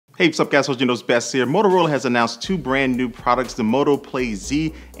Hey, what's up guys, Hope you know's best here. Motorola has announced two brand new products, the Moto Play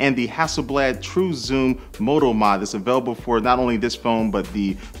Z and the Hasselblad True Zoom Moto Mod that's available for not only this phone, but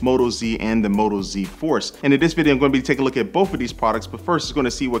the Moto Z and the Moto Z Force. And in this video, I'm going to be taking a look at both of these products, but first is going to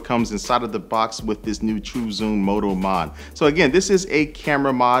see what comes inside of the box with this new True Zoom Moto Mod. So again, this is a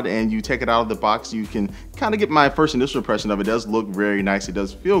camera mod and you take it out of the box, you can kind of get my first initial impression of it. It does look very nice, it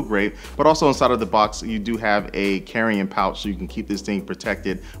does feel great, but also inside of the box, you do have a carrying pouch so you can keep this thing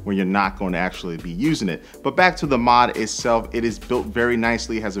protected when you're not going to actually be using it. But back to the mod itself, it is built very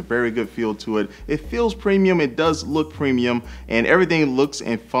nicely, has a very good feel to it. It feels premium, it does look premium, and everything looks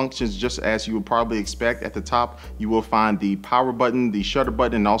and functions just as you would probably expect. At the top, you will find the power button, the shutter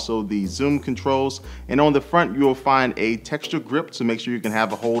button, and also the zoom controls. And on the front, you will find a texture grip to make sure you can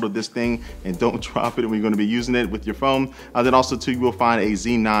have a hold of this thing and don't drop it when you're going to be using it with your phone. Then also too, you will find a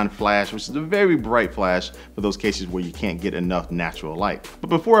xenon flash, which is a very bright flash for those cases where you can't get enough natural light. But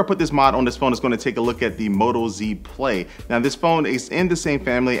before I put this mod on this phone, it's going to take a look at the Moto Z Play. Now this phone is in the same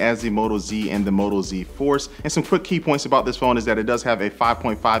family as the Moto Z and the Moto Z Force. And some quick key points about this phone is that it does have a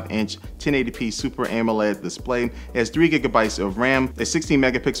 5.5-inch 1080p Super AMOLED display. It has 3 GB of RAM, a 16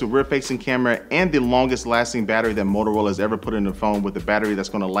 megapixel rear facing camera, and the longest lasting battery that Motorola has ever put in a phone, with a battery that's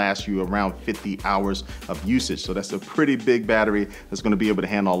going to last you around 50 hours of usage. So that's a pretty big battery that's going to be able to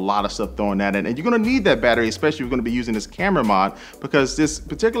handle a lot of stuff thrown at it. And you're going to need that battery, especially if you're going to be using this camera mod, because this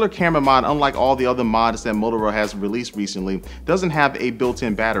particular camera mod, unlike all the other mods that Motorola has released recently, doesn't have a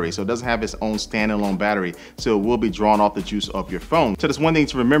built-in battery. So it doesn't have its own standalone battery. So it will be drawing off the juice of your phone. So that's one thing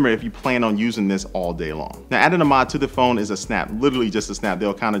to remember if you plan on using this all day long. Now adding a mod to the phone is a snap, literally just a snap.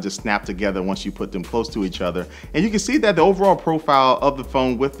 They'll kind of just snap together once you put them close to each other. And you can see that the overall profile of the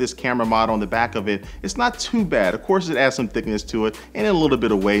phone with this camera mod on the back of it, it's not too bad. Of course, it adds some thickness to it and a little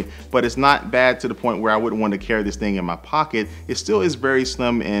bit of weight, but it's not bad to the point where I wouldn't want to carry this thing in my pocket. It still is very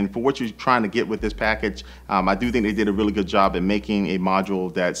slim, and for what you're trying to get with this package, I do think they did a really good job at making a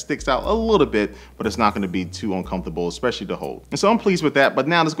module that sticks out a little bit, but it's not going to be too uncomfortable, especially to hold. And so I'm pleased with that, but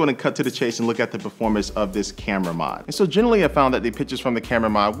now let's go and cut to the chase and look at the performance of this camera mod. And so generally I found that the pictures from the camera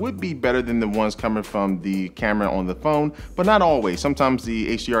mod would be better than the ones coming from the camera on the phone, but not always. Sometimes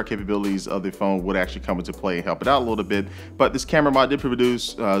the HDR capabilities of the phone would actually come into play and help it out a little bit, but this camera mod did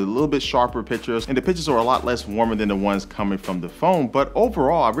produce a little bit sharper pictures, and the pictures are a lot less warmer than the ones coming from the phone. But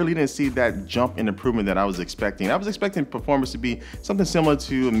overall, I really didn't see that jump in improvement that I was expecting. I was expecting performance to be something similar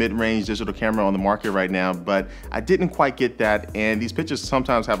to a mid-range digital camera on the market right now, but I didn't quite get that, and these pictures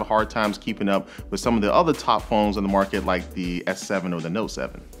sometimes have a hard time keeping up with some of the other top phones on the market like the S7 or the Note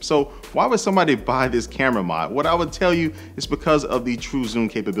 7. So why would somebody buy this camera mod? What I would tell you is because of the true zoom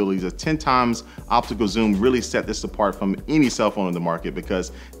capabilities. A 10 times optical zoom really set this apart from any cell phone on the market,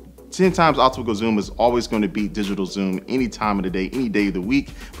 because 10 times optical zoom is always going to beat digital zoom any time of the day, any day of the week,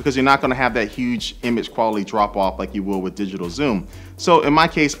 because you're not going to have that huge image quality drop off like you will with digital zoom. So in my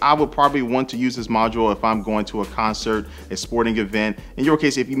case, I would probably want to use this module if I'm going to a concert, a sporting event. In your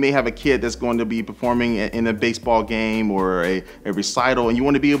case, if you may have a kid that's going to be performing in a baseball game or a recital, and you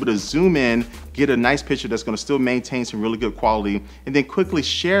want to be able to zoom in, get a nice picture that's going to still maintain some really good quality, and then quickly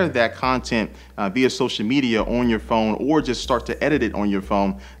share that content via social media on your phone, or just start to edit it on your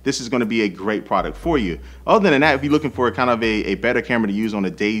phone, this is going to be a great product for you. Other than that, if you're looking for kind of a better camera to use on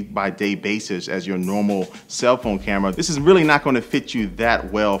a day-by-day basis as your normal cell phone camera, this is really not going to fit you that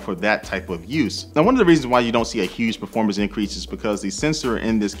well for that type of use. Now, one of the reasons why you don't see a huge performance increase is because the sensor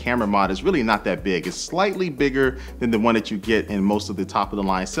in this camera mod is really not that big. It's slightly bigger than the one that you get in most of the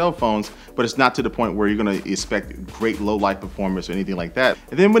top-of-the-line cell phones, but it's not to the point where you're going to expect great low-light performance or anything like that.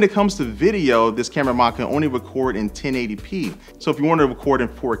 And then when it comes to video, this camera mod can only record in 1080p. So if you want to record in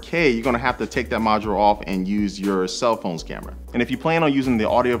 4K, you're going to have to take that module off and use your cell phone's camera. And if you plan on using the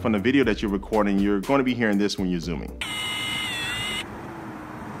audio from the video that you're recording, you're going to be hearing this when you're zooming.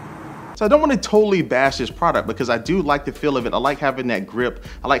 So I don't want to totally bash this product, because I do like the feel of it. I like having that grip.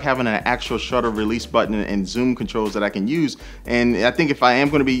 I like having an actual shutter release button and zoom controls that I can use. And I think if I am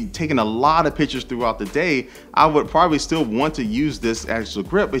going to be taking a lot of pictures throughout the day, I would probably still want to use this actual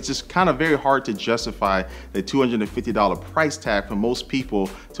grip. It's just kind of very hard to justify the $250 price tag for most people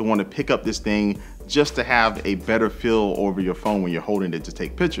to want to pick up this thing just to have a better feel over your phone when you're holding it to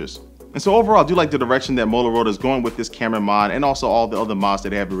take pictures. And so overall, I do like the direction that Motorola is going with this camera mod and also all the other mods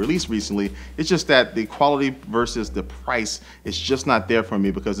that they have released recently. It's just that the quality versus the price is just not there for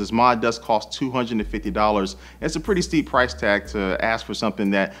me, because this mod does cost $250. It's a pretty steep price tag to ask for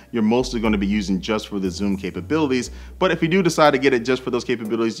something that you're mostly going to be using just for the zoom capabilities. But if you do decide to get it just for those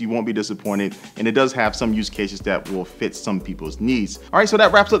capabilities, you won't be disappointed, and it does have some use cases that will fit some people's needs. All right, so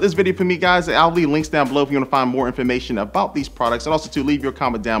that wraps up this video for me, guys. I'll leave links down below if you want to find more information about these products, and also to leave your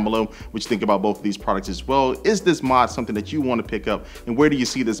comment down below what you think about both of these products as well. Is this mod something that you want to pick up, and where do you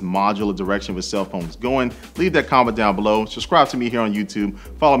see this modular direction with cell phones going? Leave that comment down below. Subscribe to me here on YouTube.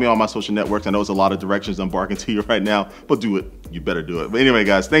 Follow me on my social networks. I know it's a lot of directions I'm barking to you right now, but do it. You better do it. But anyway,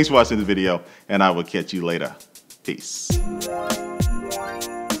 guys, thanks for watching the video, and I will catch you later. Peace.